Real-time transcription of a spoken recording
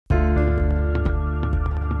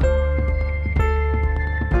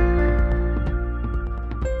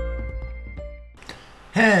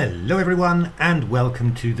Hello everyone and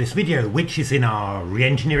welcome to this video, which is in our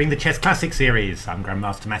Reengineering the Chess Classic series. I'm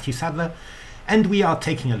Grandmaster Matthew Sadler and we are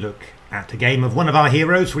taking a look at a game of one of our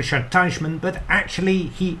heroes, Richard Teichmann, but actually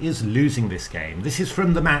he is losing this game. This is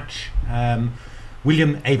from the match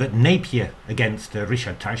William Napier against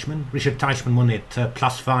Richard Teichmann. Richard Teichmann won it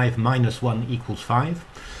 +5 -1 = 5.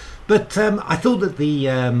 But I thought that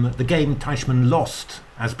the game Teichmann lost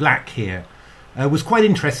as black here was quite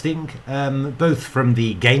interesting, both from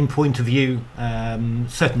the game point of view,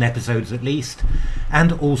 certain episodes at least,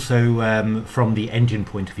 and also from the engine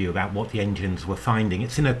point of view about what the engines were finding.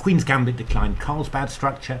 It's in a Queen's Gambit declined Karlsbad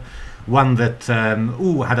structure, one that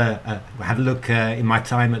had a look in my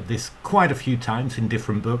time at this quite a few times in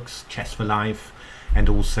different books, Chess for Life, and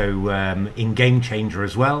also in Game Changer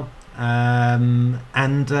as well.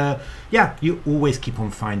 Yeah, you always keep on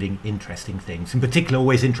finding interesting things. In particular,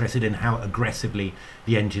 always interested in how aggressively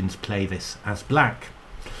the engines play this as black.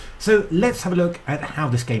 So let's have a look at how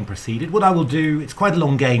this game proceeded. What I will do, it's quite a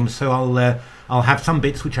long game, so I'll have some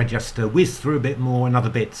bits which I just whiz through a bit more, and other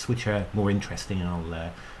bits which are more interesting, and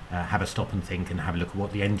I'll have a stop and think and have a look at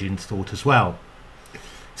what the engines thought as well.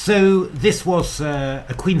 So this was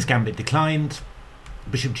a Queen's Gambit declined.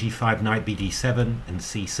 Bishop g5, knight bd7 and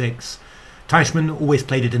c6. Teichmann always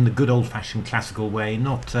played it in the good old-fashioned classical way,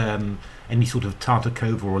 not any sort of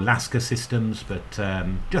Tartakova or Lasker systems, but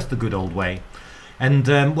just the good old way. And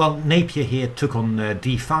well, Napier here took on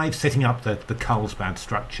d5, setting up the Karlsbad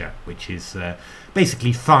structure, which is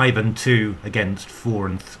basically 5 and 2 against 4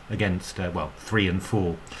 and against well, 3 and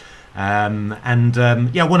 4.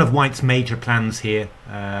 Yeah, one of White's major plans here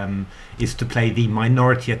is to play the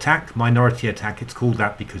minority attack. Minority attack, it's called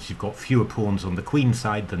that because you've got fewer pawns on the queen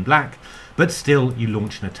side than black, but still you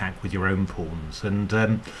launch an attack with your own pawns.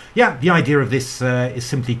 And yeah, the idea of this is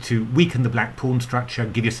simply to weaken the black pawn structure,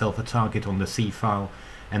 give yourself a target on the c file,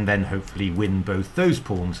 and then hopefully win both those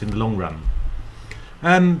pawns in the long run.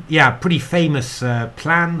 Yeah, pretty famous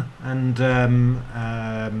plan, and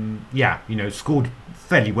yeah, you know, scored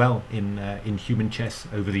fairly well in human chess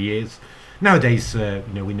over the years. Nowadays, you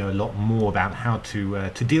know, we know a lot more about how to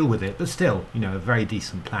deal with it, but still, you know, a very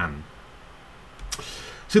decent plan.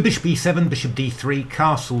 So bishop e7, bishop d3,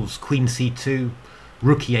 castles, queen c2,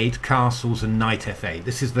 rook e8, castles, and knight f8.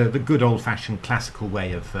 This is the good old-fashioned classical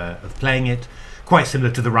way of playing it. Quite similar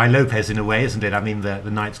to the Rai Lopez in a way, isn't it? I mean, the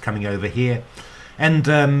knight's coming over here. And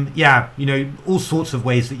yeah, you know, all sorts of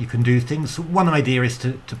ways that you can do things. One idea is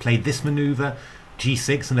to play this maneuver,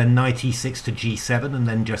 g6, and then knight e6 to g7, and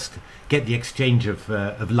then just get the exchange of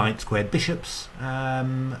light squared bishops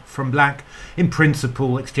from black. In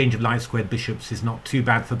principle, exchange of light squared bishops is not too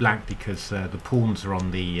bad for black because the pawns are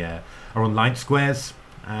on light squares.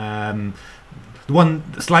 The one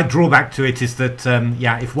slight drawback to it is that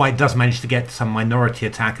yeah, if White does manage to get some minority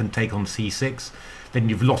attack and take on c6, then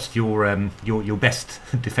you've lost your best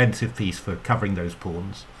defensive piece for covering those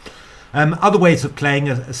pawns. Other ways of playing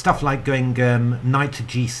are stuff like going knight to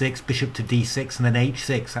g6, bishop to d6, and then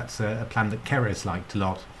h6. That's a plan that Keres liked a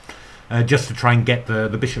lot, just to try and get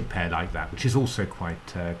the bishop pair like that, which is also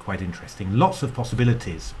quite interesting. Lots of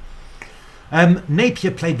possibilities.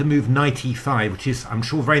 Napier played the move knight e5, which is, I'm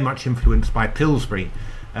sure, very much influenced by Pillsbury.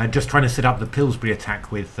 Just trying to set up the Pillsbury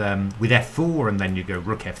attack with f4, and then you go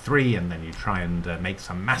rook f3, and then you try and make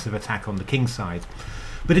some massive attack on the king side.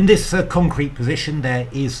 But in this concrete position, there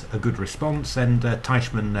is a good response, and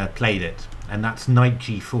Teichmann played it, and that's knight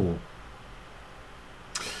g4.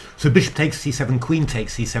 So bishop takes c7, queen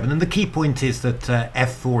takes c7, and the key point is that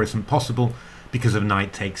f4 isn't possible because of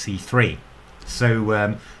knight takes e3.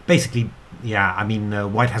 So basically, yeah, I mean,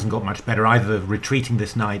 White hasn't got much better, either retreating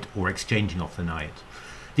this knight or exchanging off the knight.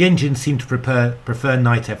 The engines seem to prefer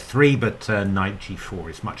knight f3, but knight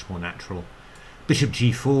g4 is much more natural. Bishop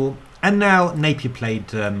g4, and now Napier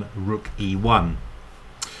played rook e1.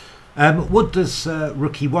 What does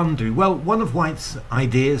rook e1 do? Well, one of White's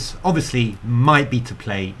ideas obviously might be to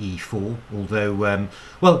play e4, although,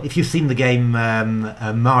 well, if you've seen the game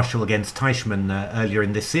Marshall against Teichmann earlier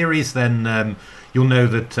in this series, then you'll know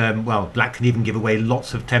that, well, black can even give away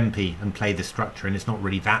lots of tempi and play this structure, and it's not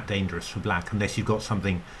really that dangerous for black unless you've got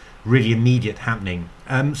something really immediate happening.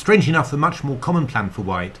 Strangely enough, the much more common plan for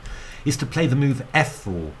White is to play the move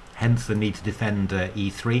f4, hence the need to defend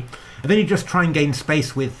e3, and then you just try and gain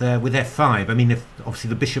space with f5. I mean, if obviously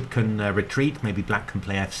the bishop can retreat, maybe black can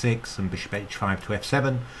play f6 and bishop h5 to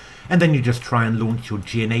f7, and then you just try and launch your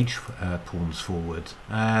g and h pawns forward.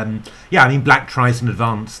 Yeah, I mean, black tries and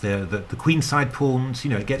advance the queen side pawns. You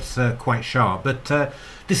know, it gets quite sharp, but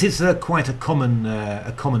this is quite a common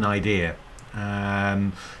idea.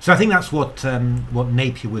 So I think that's what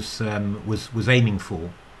Napier was aiming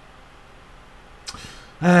for.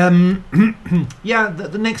 Yeah,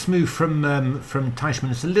 the next move from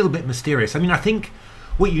Teichmann is a little bit mysterious. I mean, I think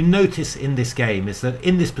what you notice in this game is that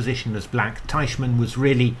in this position as black, Teichmann was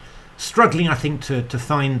really struggling, I think, to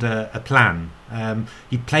find a plan.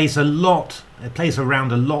 He plays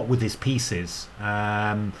around a lot with his pieces,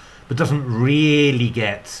 but doesn't really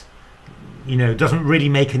get, doesn't really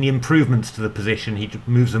make any improvements to the position. He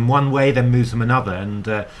moves them one way, then moves them another, and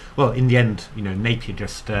well, in the end, Napier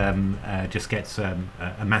just gets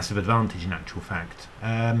a massive advantage in actual fact.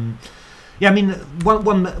 Yeah, I mean,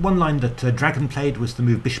 one line that Dragon played was the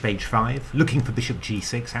move bishop h5, looking for bishop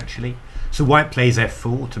g6 actually. So white plays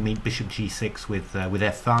f4 to meet bishop g6 with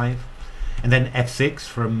f5, and then f6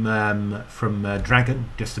 from Dragon,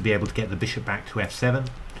 just to be able to get the bishop back to f7.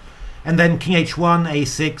 And then king h1,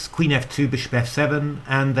 a6, queen f2, bishop f7,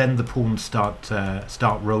 and then the pawns start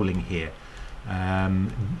rolling here.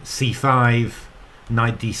 c5,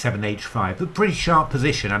 knight d7, h5. A pretty sharp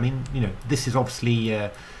position. I mean, this is obviously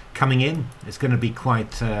coming in. It's going to be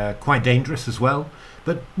quite dangerous as well.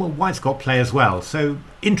 But well, white's got play as well. So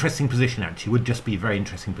interesting position actually. Would just be a very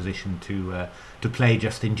interesting position to play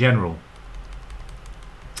just in general.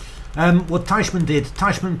 What Teichmann did,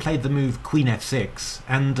 Teichmann played the move queen f6,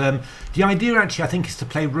 and the idea actually I think is to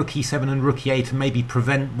play rook e7 and rook e8 and maybe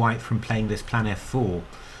prevent white from playing this plan f4.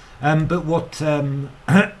 But what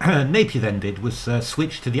Napier then did was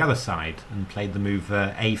switch to the other side and played the move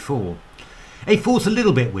a4. a4's a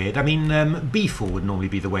little bit weird. I mean, b4 would normally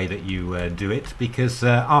be the way that you do it, because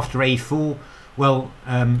after a4, well,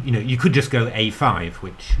 you could just go a5,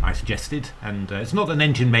 which I suggested, and it's not an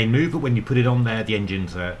engine main move, but when you put it on there, the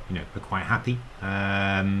engines are quite happy.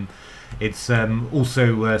 It's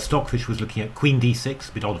also Stockfish was looking at queen d6.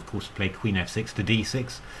 A bit odd, of course, to play queen f6 to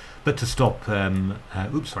d6, but to stop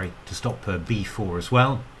b4 as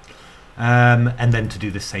well, and then to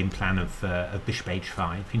do the same plan of bishop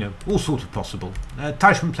h5. All sort of possible.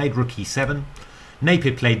 Teichmann played rook e7,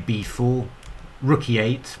 Napier played b4, rook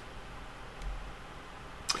e8.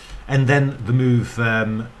 And then the move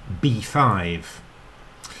b5.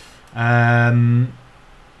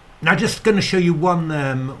 Now, just going to show you one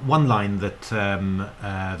line that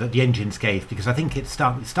that the engines gave, because I think it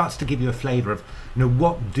starts to give you a flavour of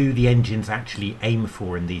what do the engines actually aim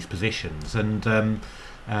for in these positions. And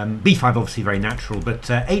b5 obviously very natural, but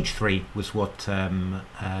h3 was what the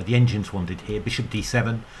engines wanted here. Bishop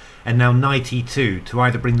d7, and now knight e2 to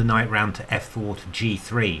either bring the knight round to f4 to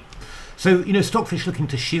g3. So, Stockfish looking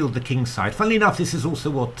to shield the king side. Funnily enough, this is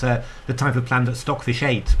also what the type of plan that Stockfish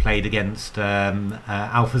 8 played against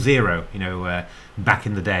Alpha Zero, back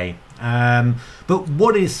in the day. But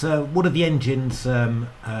what are the engines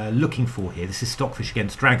looking for here? This is Stockfish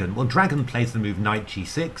against Dragon. Well, Dragon plays the move knight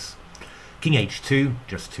g6, king h2,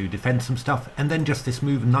 just to defend some stuff, and then just this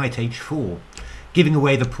move knight h4, giving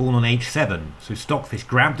away the pawn on h7. So Stockfish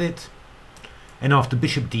grabbed it, and after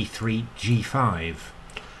bishop d3, g5.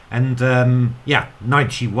 And yeah, knight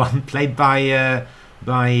g1 played by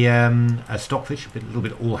Stockfish, a little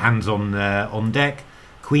bit all hands on deck.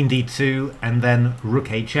 Queen d2, and then rook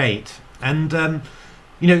h8. And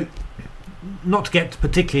not to get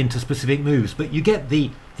particularly into specific moves, but you get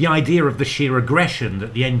the idea of the sheer aggression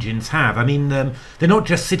that the engines have. I mean, they're not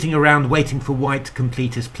just sitting around waiting for white to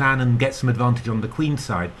complete his plan and get some advantage on the queen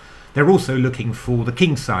side. They're also looking for the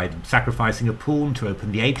king side, sacrificing a pawn to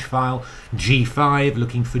open the h-file, g5,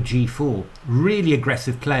 looking for g4. Really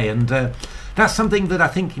aggressive play, and that's something that I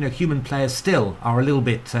think human players still are a little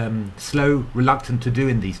bit slow, reluctant to do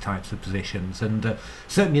in these types of positions. And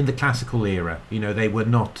certainly in the classical era, they were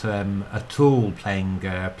not at all playing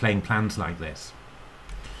plans like this.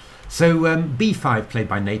 So b5 played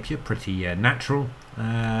by Napier, pretty natural.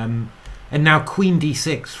 And now queen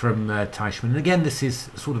d6 from Teichmann. And again, this is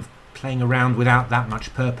sort of playing around without that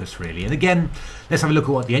much purpose, really. And again, let's have a look at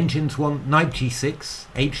what the engines want. Knight g6,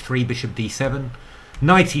 h3, bishop d7,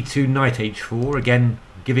 knight e2, knight h4. Again,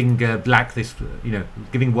 giving black this,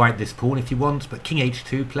 giving white this pawn if he wants. But king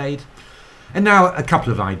h2 played. And now a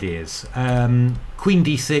couple of ideas. Queen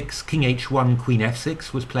d6, king h1, queen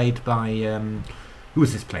f6 was played by. Who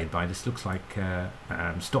was this played by? This looks like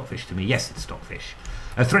Stockfish to me. Yes, it's Stockfish.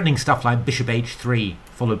 Threatening stuff like bishop h3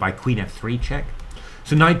 followed by queen f3 check.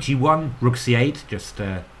 So knight g1, rook c8, just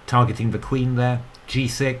targeting the queen there.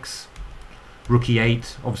 g6, rook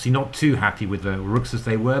e8. Obviously not too happy with the rooks as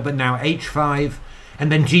they were, but now h5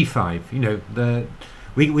 and then g5.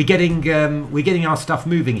 We're getting our stuff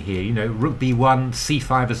moving here. Rook b1,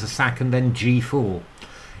 c5 as a sack, and then g4.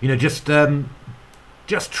 Just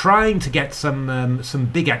just trying to get some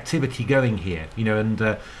big activity going here, you know, and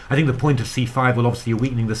I think the point of c5, well, obviously you're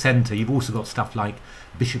weakening the centre. You've also got stuff like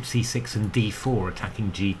bishop c6 and d4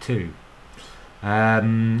 attacking g2.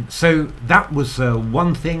 So that was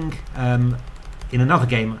one thing. In another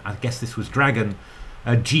game, I guess this was Dragon,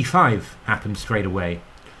 g5 happened straight away.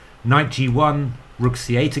 Knight g1, rook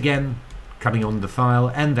c8 again, coming on the file,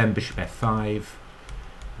 and then bishop f5.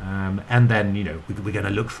 And then, you know, we're going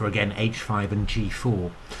to look for, again, h5 and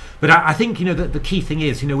g4. But I think, you know, the key thing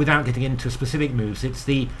is, you know, without getting into specific moves, it's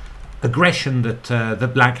the aggression that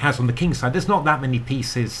that black has on the king side. There's not that many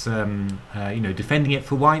pieces, you know, defending it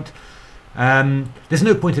for white. There's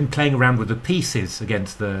no point in playing around with the pieces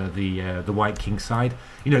against the white king side.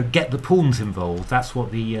 You know, get the pawns involved. That's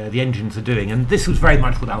what the engines are doing, and this was very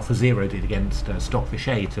much what AlphaZero did against Stockfish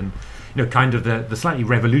 8, and you know, kind of the slightly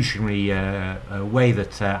revolutionary way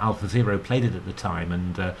that AlphaZero played it at the time,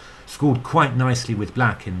 and scored quite nicely with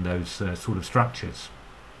black in those sort of structures.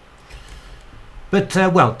 But,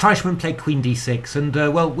 well, Teichmann played queen d6, and,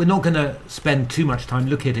 well, we're not going to spend too much time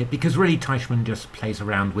looking at it, because really Teichmann just plays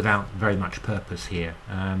around without very much purpose here.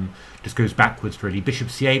 Just goes backwards, really. Bishop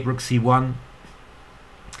c8, rook c1.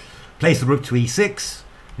 Plays the rook to e6.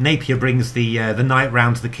 Napier brings the knight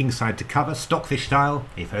round to the king side to cover, Stockfish style,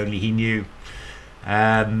 if only he knew.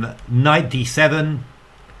 Knight d7,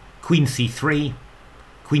 queen c3.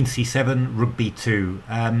 Queen c7, rook b2.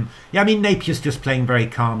 Yeah, I mean, Napier's just playing very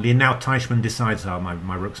calmly, and now Teichmann decides, oh,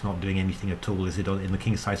 my rook's not doing anything at all, is it, in the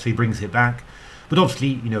king side, so he brings it back. But obviously,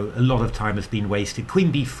 you know, a lot of time has been wasted.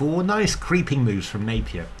 Queen b4, nice creeping moves from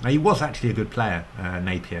Napier. Now, he was actually a good player,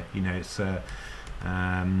 Napier. You know, it's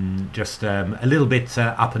just a little bit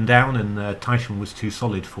up and down, and Teichmann was too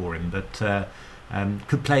solid for him, but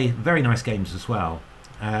could play very nice games as well.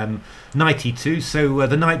 Knight e2, so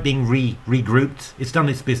the knight being regrouped, it's done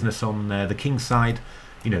its business on the king side,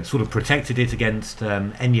 you know, sort of protected it against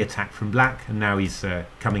any attack from black, and now he's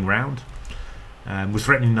coming round. Was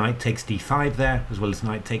threatening knight takes d5 there, as well as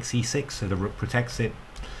knight takes e6, so the rook protects it.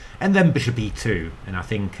 And then bishop e2, and I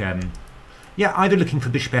think, yeah, either looking for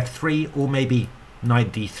bishop f3, or maybe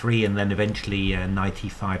knight d3, and then eventually knight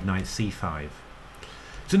e5, knight c5.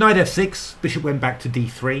 So knight f6, bishop went back to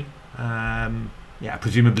d3. Yeah,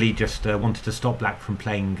 presumably just wanted to stop black from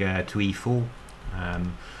playing to e4.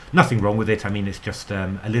 Nothing wrong with it. I mean, it's just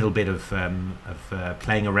a little bit of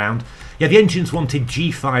playing around. Yeah, the engines wanted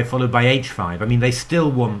g5 followed by h5. I mean, they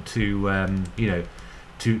still want to, you know,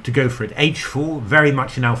 to go for it. h4, very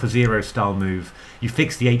much an AlphaZero style move. You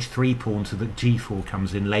fix the h3 pawn so that g4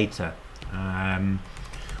 comes in later.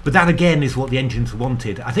 But that again is what the engines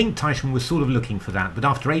wanted. I think Teichmann was sort of looking for that. But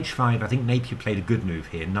after h5, I think Napier played a good move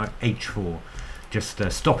here. Knight h4. Just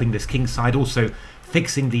stopping this king side, also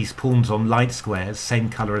fixing these pawns on light squares, same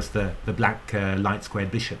colour as the black light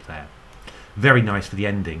squared bishop there. Very nice for the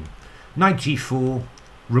ending. Knight g4,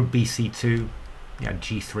 rook bc2, yeah,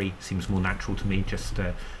 g3 seems more natural to me, just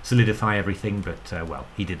solidify everything, but well,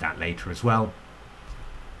 he did that later as well.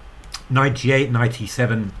 Knight g8, knight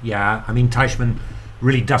e7, yeah, I mean, Teichmann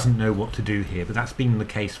really doesn't know what to do here, but that's been the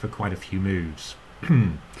case for quite a few moves.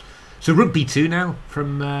 So rook b2 now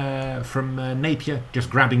from Napier, just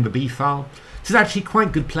grabbing the b file. This is actually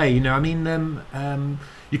quite good play, you know. I mean,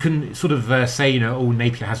 you can sort of say, you know, oh,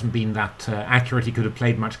 Napier hasn't been that accurate. He could have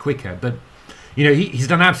played much quicker, but you know, he's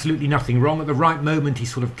done absolutely nothing wrong. At the right moment, he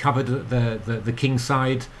sort of covered the king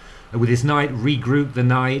side with his knight, regrouped the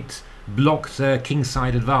knight, blocked king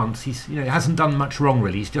side advance. He's, you know, hasn't done much wrong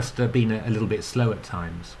really. He's just been a little bit slow at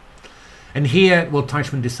times. And here, well,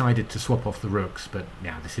 Teichmann decided to swap off the rooks, but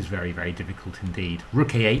yeah, this is very, very difficult indeed.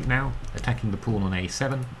 Rook a8 now, attacking the pawn on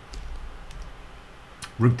a7.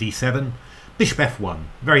 Rook d7. Bishop f1,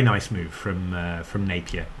 very nice move from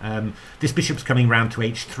Napier. This bishop's coming round to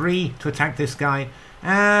h3 to attack this guy,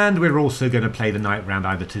 and we're also going to play the knight round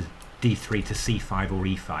either to d3 to c5 or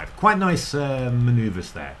e5. Quite nice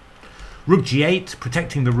manoeuvres there. Rook g8,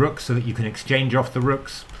 protecting the rook so that you can exchange off the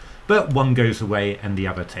rooks. But one goes away and the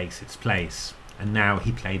other takes its place. And now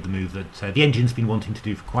he played the move that the engine's been wanting to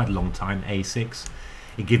do for quite a long time, a6.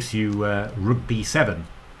 It gives you rook b7.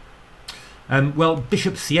 Well,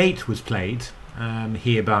 bishop c8 was played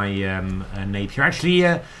here by Napier. Actually,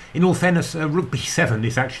 in all fairness, rook b7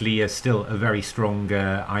 is actually still a very strong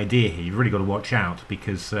idea here. You've really got to watch out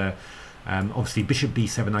because obviously bishop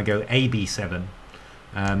b7, I go a b7.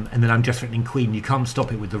 And then I'm just threatening queen. You can't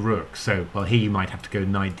stop it with the rook. So, well, here you might have to go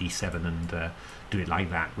knight d7 and do it like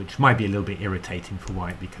that, which might be a little bit irritating for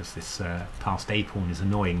white because this passed a pawn is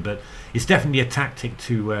annoying. But it's definitely a tactic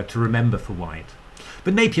to remember for white.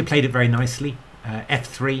 But Napier played it very nicely.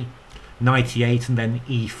 F3, knight e8, and then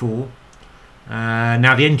e4.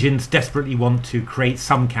 Now the Engines desperately want to create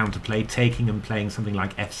some counterplay, taking and playing something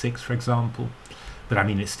like f6, for example. But I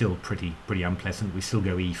mean, it's still pretty unpleasant. We still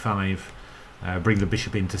go e5, bring the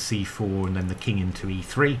bishop into c4, and then the king into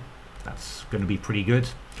e3. That's going to be pretty good.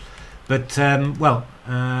 But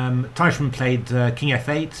Teichmann played king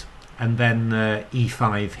f8 and then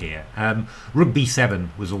e5 here. Rook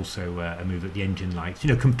b7 was also a move that the Engine liked.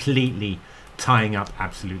 You know, completely tying up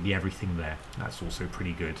absolutely everything there. That's also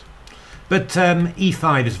pretty good. But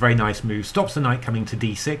e5 is a very nice move. Stops the knight coming to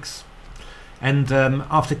d6. And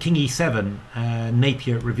after king e7,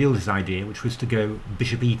 Napier revealed his idea, which was to go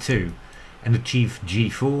bishop e2 and achieve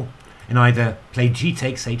g4, and either play g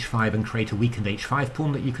takes h5 and create a weakened h5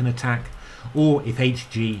 pawn that you can attack, or if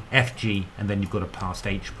hg, fg, and then you've got a passed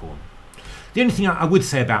h pawn. The only thing I would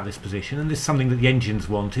say about this position, and this is something that the Engines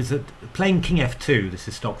want, is that playing king f2, this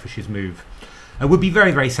is Stockfish's move, would be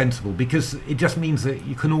very sensible, because it just means that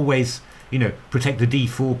you can always, you know, protect the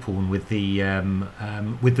d4 pawn with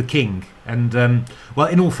the king. And well,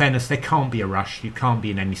 in all fairness, there can't be a rush. You can't be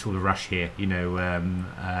in any sort of rush here. You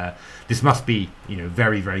know, this must be, you know,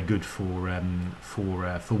 very good for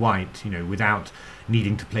white. You know, without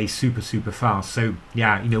needing to play super fast. So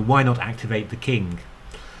yeah, you know, why not activate the king?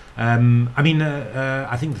 I mean,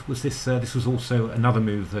 I think this was also another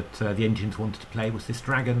move that the Engines wanted to play. Was this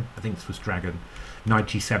dragon? I think this was dragon. Knight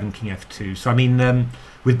g7, king f2. So I mean,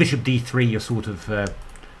 with bishop d3, you're sort of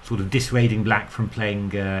dissuading black from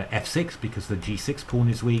playing f6 because the g6 pawn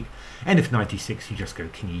is weak. And if knight d6, you just go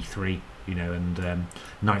king e3, you know, and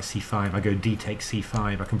knight c5. I go d takes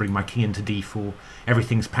c5. I can bring my king into d4.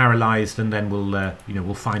 Everything's paralysed, and then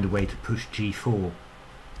we'll find a way to push g4.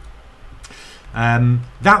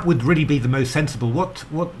 That would really be the most sensible. What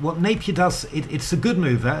Napier does, it's a good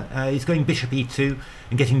move. He's going bishop e2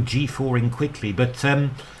 and getting g4 in quickly. But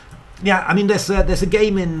yeah, I mean, there's a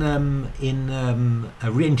game in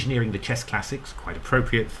Reengineering the Chess Classics, quite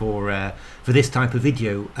appropriate for this type of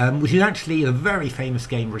video, which is actually a very famous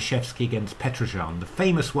game, Reshevsky against Petrosian, the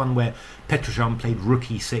famous one where Petrosian played rook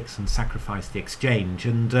e6 and sacrificed the exchange.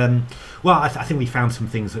 And well, I think we found some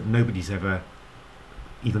things that nobody's ever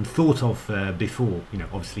even thought of before, you know,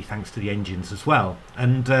 obviously thanks to the Engines as well.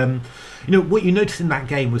 And you know, what you noticed in that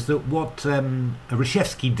game was that what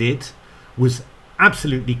Reshevsky did was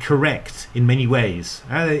absolutely correct in many ways.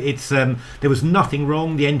 There was nothing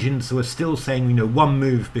wrong. The Engines were still saying, you know, one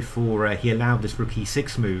move before he allowed this rook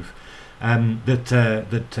e6 move, that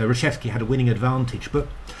Reshevsky had a winning advantage. But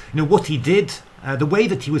you know what he did, the way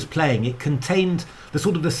that he was playing, it contained the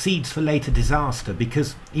sort of the seeds for later disaster,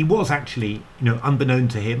 because he was actually, you know, unbeknown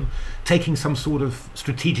to him, taking some sort of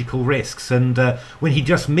strategical risks. And when he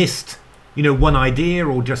just missed, you know, one idea,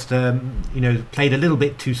 or just you know, played a little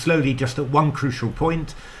bit too slowly just at one crucial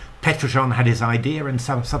point, Petrosian had his idea, and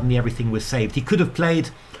suddenly everything was saved. He could have played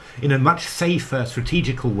in a much safer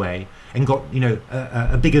strategical way and got, you know,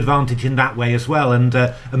 a big advantage in that way as well, and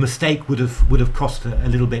a mistake would have cost a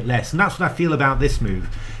little bit less. And that's what I feel about this move.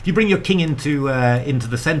 If you bring your king into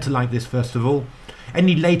the center like this, first of all,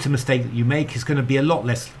 any later mistake that you make is going to be a lot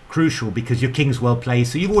less crucial because your king's well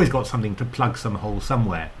placed, so you've always got something to plug some hole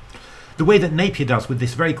somewhere. The way that Napier does with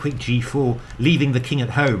this very quick g4, leaving the king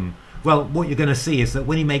at home, well, what you're going to see is that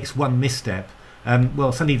when he makes one misstep,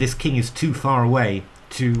 well, suddenly this king is too far away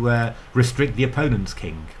to restrict the opponent's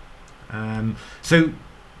king. So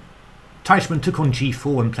Teichmann took on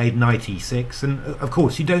g4 and played knight e6, and of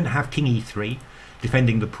course you don't have king e3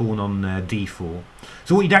 defending the pawn on d4.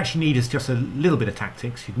 So what you'd actually need is just a little bit of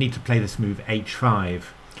tactics. You'd need to play this move h5,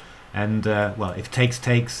 and well, if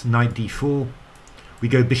takes, knight d4, we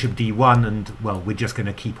go bishop d1, and well, we're just going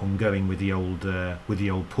to keep on going with the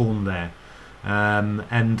old pawn there.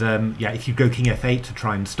 Yeah, if you go king f8 to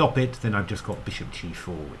try and stop it, then I've just got bishop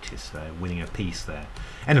g4, which is winning a piece there.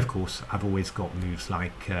 And of course, I've always got moves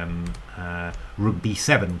like rook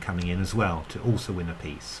b7 coming in as well to also win a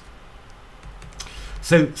piece.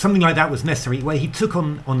 So something like that was necessary, where he took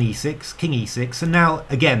on e6, king e6, and now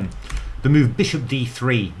again the move bishop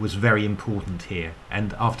d3 was very important here.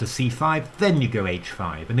 And after c5, then you go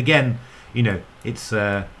h5, and again, you know, it's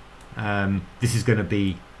this is going to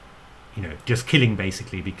be, you know, just killing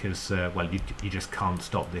basically, because well, you just can't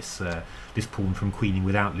stop this this pawn from queening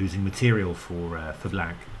without losing material for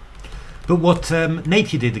black. But what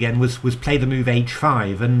Napier did again was play the move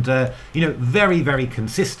h5, and you know, very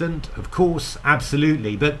consistent, of course,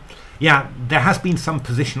 absolutely. But yeah, there has been some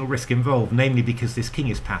positional risk involved, namely because this king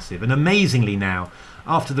is passive. And amazingly now,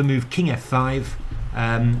 after the move king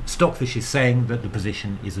f5, Stockfish is saying that the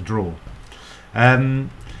position is a draw. And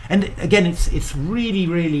again, it's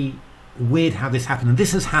really weird how this happened, and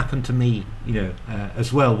this has happened to me, you know,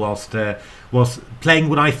 as well, whilst playing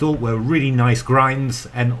what I thought were really nice grinds,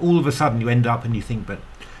 and all of a sudden you end up and you think, but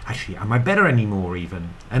actually, am I better anymore even?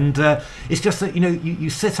 And it's just that, you know, you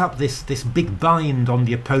set up this big bind on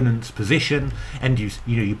the opponent's position, and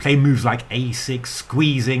you play moves like a6,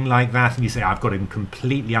 squeezing like that, and you say, I've got him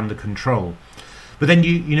completely under control. But then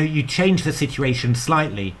you change the situation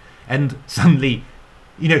slightly, and suddenly,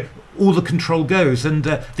 you know, all the control goes, and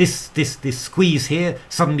this squeeze here,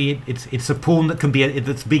 suddenly it's a pawn that can be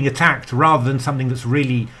that's being attacked, rather than something that's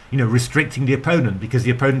really, you know, restricting the opponent, because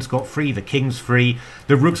the opponent's got free, the king's free,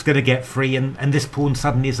 the rook's going to get free, and this pawn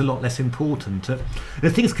suddenly is a lot less important. The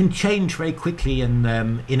things can change very quickly in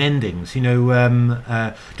endings, you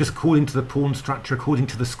know, just according to the pawn structure, according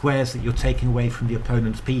to the squares that you're taking away from the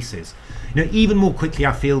opponent's pieces. You know, even more quickly,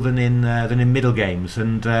 I feel, than in middle games,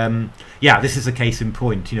 and yeah, this is a case in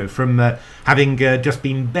point. You know, from having just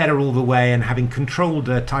been better all the way and having controlled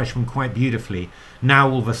Teichmann quite beautifully, now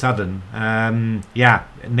all of a sudden, yeah,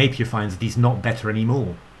 Napier finds that he's not better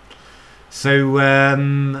anymore. So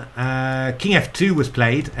King F2 was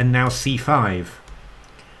played, and now C5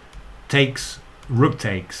 takes. Rook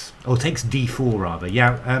takes, or takes d4 rather.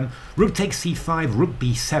 Yeah, rook takes c5, rook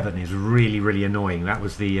b7 is really, really annoying. That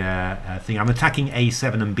was the thing. I'm attacking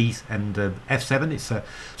a7 and f7. It's a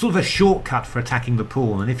sort of a shortcut for attacking the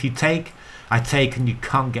pawn. And if you take, I take, and you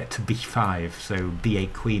can't get to b5. So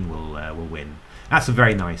b8 queen will win. That's a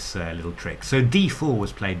very nice little trick. So d4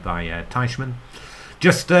 was played by Teichmann.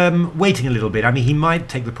 Just waiting a little bit. I mean, he might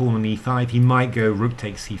take the pawn on e5. He might go rook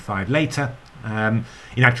takes c5 later.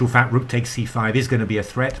 In actual fact, rook takes c5 is going to be a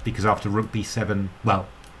threat, because after rook b7, well,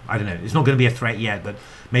 I don't know, it's not going to be a threat yet, but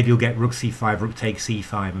maybe you'll get rook c5, rook takes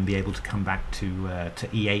c5, and be able to come back to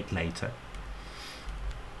e8 later.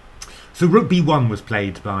 So rook b1 was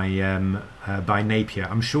played by Napier.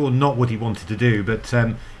 I'm sure not what he wanted to do, but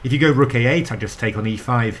if you go rook a8, I just take on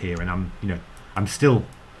e5 here, and I'm still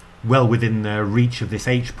well within reach of this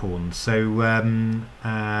h pawn. So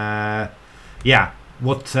yeah.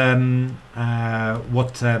 What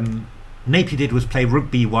Napier did was play rook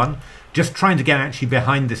b1, just trying to get actually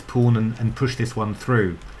behind this pawn and push this one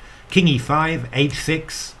through. King e5,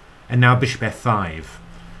 h6, and now bishop f5.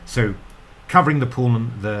 So covering the pawn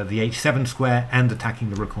on the h7 square and attacking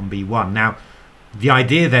the rook on b1. Now, the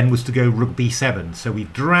idea then was to go rook b7. So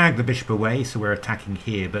we've dragged the bishop away, so we're attacking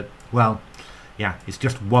here. But, well, yeah, it's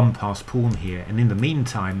just one passed pawn here. And in the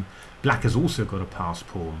meantime, black has also got a passed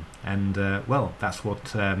pawn, and well, that's what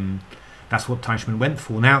Teichmann went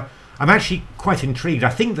for. Now, I'm actually quite intrigued. I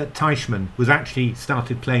think that Teichmann was actually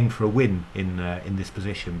started playing for a win in this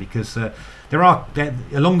position, because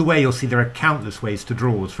along the way you'll see there are countless ways to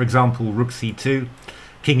draws. For example, rook c2,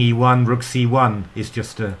 king e1, rook c1 is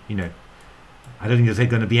just a, you know, I don't think there's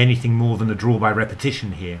going to be anything more than a draw by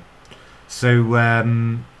repetition here. So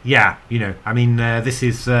yeah, you know, I mean, this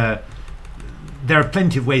is. There are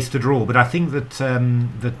plenty of ways to draw, but I think that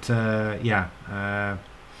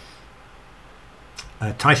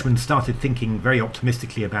Teichmann started thinking very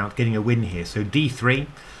optimistically about getting a win here. So d3,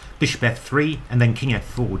 bishop f3, and then king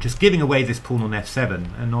f4, just giving away this pawn on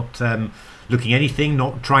f7 and not looking anything,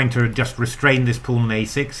 not trying to just restrain this pawn on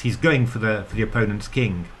a6. He's going for the opponent's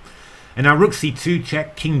king. And now rook c2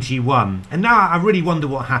 check, king g1. And now I really wonder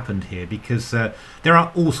what happened here, because there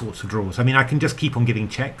are all sorts of draws. I mean, I can just keep on giving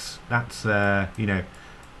checks. That's, you know,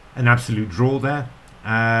 an absolute draw there.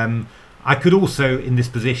 I could also, in this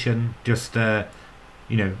position, just, you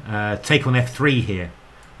know, take on f3 here.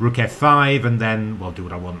 Rook f5, and then, well, do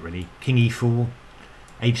what I want, really. King e4,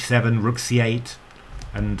 h7, rook c8.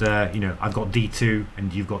 And, you know, I've got d2,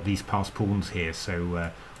 and you've got these passed pawns here.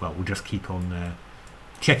 So, well, we'll just keep on...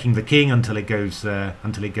 checking the king until it goes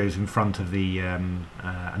in front of the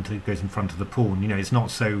pawn. You know, it's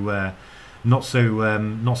not so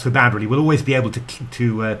bad really. We'll always be able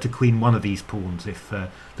to queen one of these pawns if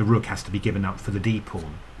the rook has to be given up for the d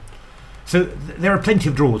pawn. So there are plenty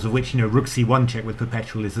of draws, of which, you know, rook c1 check with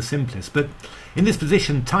perpetual is the simplest. But in this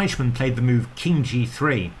position, Teichmann played the move king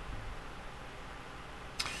g3.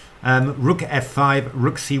 Rook f5,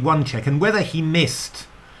 rook c1 check, and whether he missed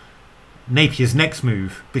Napier's next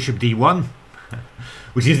move, bishop d1,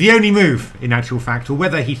 which is the only move in actual fact, or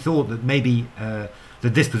whether he thought that maybe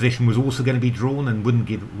that this position was also going to be drawn and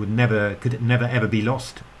could never ever be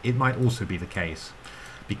lost, it might also be the case,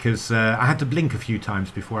 because I had to blink a few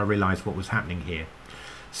times before I realised what was happening here.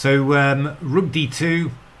 So rook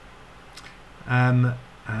d2, and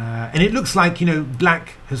it looks like, you know,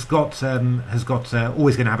 black has got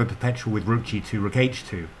always going to have a perpetual with rook g2, rook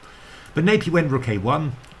h2. But Napier went rook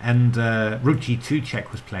a1, and rook g2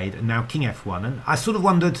 check was played, and now king f1. And I sort of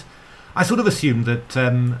wondered, I sort of assumed that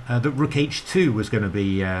that Rook H2 was going to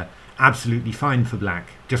be absolutely fine for black,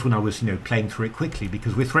 just when I was playing through it quickly,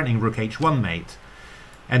 because we're threatening Rook H1 mate,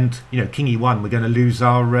 and King E1, we're going to lose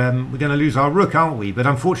our rook, aren't we? But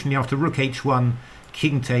unfortunately, after Rook H1,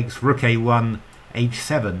 King takes Rook A1,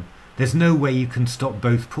 H7. There's no way you can stop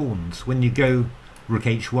both pawns. When you go Rook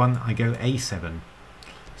H1, I go A7.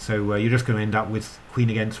 So you're just going to end up with Queen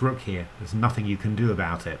against Rook here. There's nothing you can do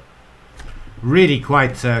about it. Really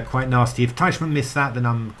quite nasty. If Teichmann missed that, then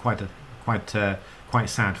I'm quite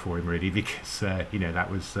sad for him, really, because that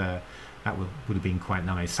would have been quite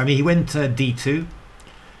nice. I mean, he went D2,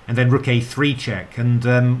 and then Rook A3 check,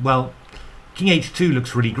 and well, King H2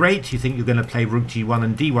 looks really great. You think you're going to play Rook G1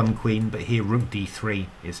 and D1 Queen, but here Rook D3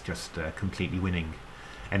 is just completely winning.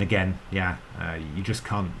 And again, yeah, you just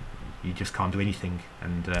can't do anything,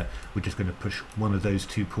 and we're just going to push one of those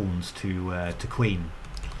two pawns to Queen.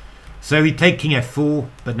 So he'd take King F4,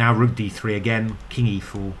 but now Rook D3 again, King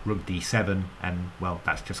E4, Rook D7, and well,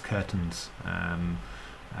 that's just curtains.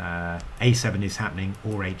 A7 is happening,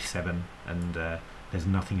 or H7, and there's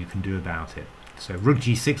nothing you can do about it. So Rook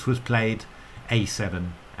G6 was played,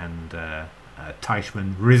 A7, and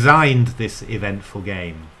Teichmann resigned this eventful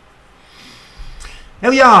game. There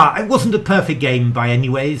we are. It wasn't a perfect game by any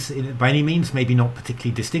means, maybe not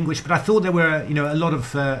particularly distinguished, but I thought there were a lot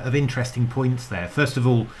of interesting points there. First of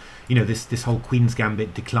all, this whole Queen's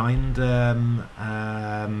Gambit declined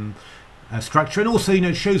structure, and also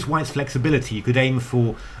it shows White's flexibility. You could aim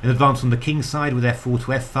for an advance on the King side with F4 to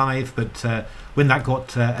F5, but when that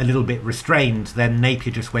got a little bit restrained, then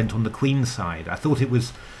Napier just went on the Queen side. I thought it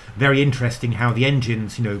was very interesting how the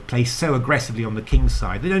engines play so aggressively on the King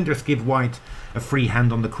side. They don't just give White a free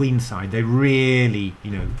hand on the Queen side, they really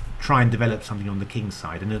try and develop something on the King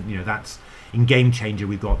side, and that's in Game Changer.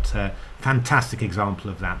 We've got a fantastic example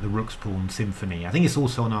of that, the Rook's Pawn Symphony. I think it's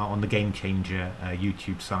also on the Game Changer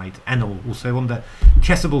YouTube site, and also on the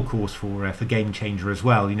Chessable course for Game Changer as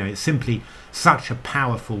well. It's simply such a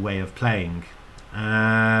powerful way of playing.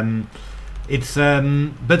 It's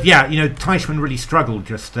but yeah, Teichmann really struggled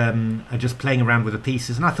just playing around with the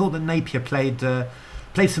pieces, and I thought that Napier played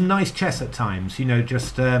some nice chess at times.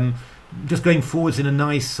 Just going forwards in a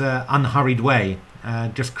nice unhurried way,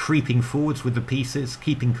 just creeping forwards with the pieces,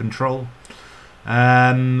 keeping control,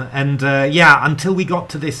 and yeah, until we got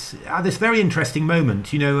to this very interesting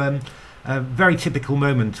moment. A very typical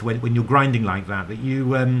moment when you're grinding like that. That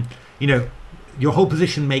your whole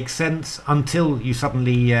position makes sense until you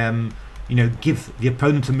suddenly give the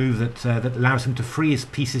opponent a move that allows him to free his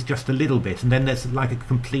pieces just a little bit, and then there's like a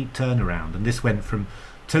complete turnaround. And this went from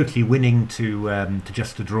totally winning to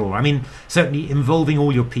just a draw. I mean, certainly involving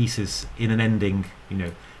all your pieces in an ending,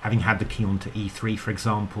 having had the king onto E3, for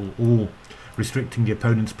example, or restricting the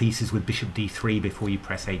opponent's pieces with bishop D3 before you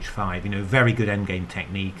press H5. Very good endgame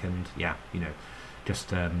technique, and yeah,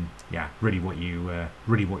 just yeah, really what you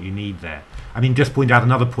need there. I mean, just point out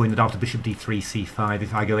another point, that after bishop D3 C5,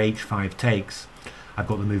 if I go H5 takes, I've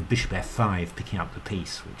got the move bishop F5 picking up the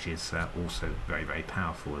piece, which is also very, very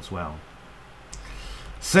powerful as well.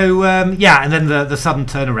 So yeah, and then the sudden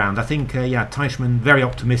turnaround. I think yeah, Teichmann very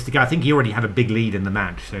optimistic. I think he already had a big lead in the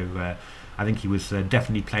match, so I think he was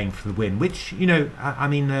definitely playing for the win, which I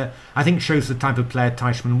mean I think shows the type of player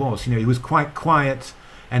Teichmann was. He was quite quiet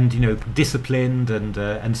and disciplined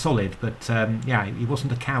and solid, but yeah, he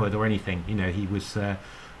wasn't a coward or anything. He was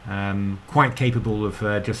quite capable of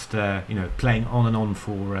just playing on and on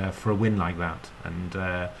for a win like that, and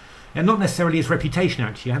not necessarily his reputation.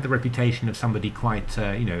 Actually, he had the reputation of somebody quite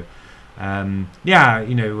yeah,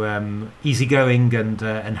 easygoing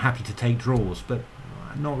and happy to take draws, but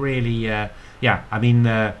not really. Yeah, I mean,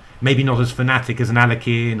 maybe not as fanatic as an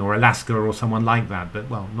Alekhine or Alaska or someone like that, but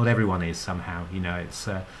well, not everyone is somehow. It's.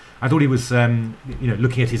 I thought he was,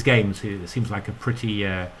 looking at his games, it seems like a pretty,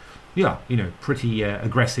 yeah, pretty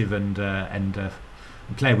aggressive and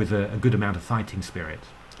player with a good amount of fighting spirit.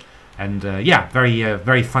 And yeah,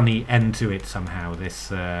 very funny end to it somehow. This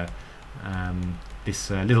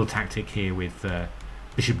little tactic here with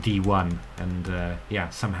bishop d1, and yeah,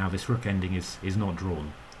 somehow this rook ending is not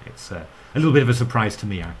drawn. It's a little bit of a surprise to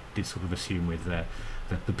me. I did sort of assume with the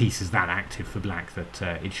piece is that active for black that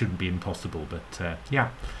it shouldn't be impossible. But yeah,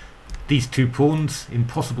 these two pawns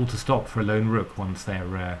impossible to stop for a lone rook once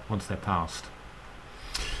they're passed.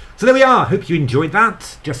 So there we are. Hope you enjoyed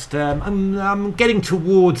that. Just I'm getting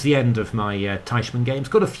towards the end of my Teichmann games.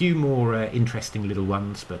 Got a few more interesting little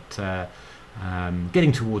ones, but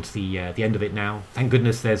getting towards the end of it now. Thank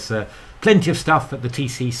goodness there's plenty of stuff at the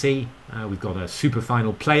TCC. We've got a super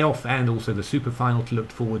final playoff and also the super final to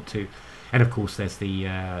look forward to, and of course there's the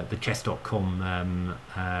chess.com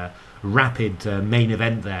rapid main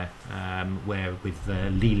event there, where with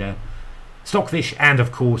Lila, Stockfish, and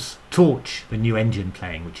of course Torch, the new engine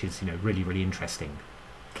playing, which is really interesting.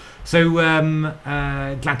 So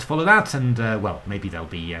glad to follow that, and well, maybe there'll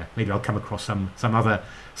be maybe I'll come across some other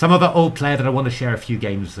old player that I want to share a few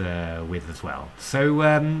games with as well. So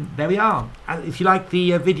there we are. If you like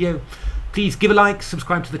the video, please give a like,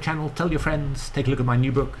 subscribe to the channel, tell your friends, take a look at my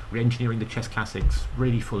new book, Reengineering the Chess Classics,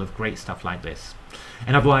 really full of great stuff like this.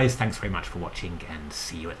 And otherwise, thanks very much for watching, and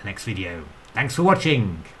see you at the next video. Thanks for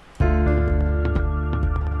watching.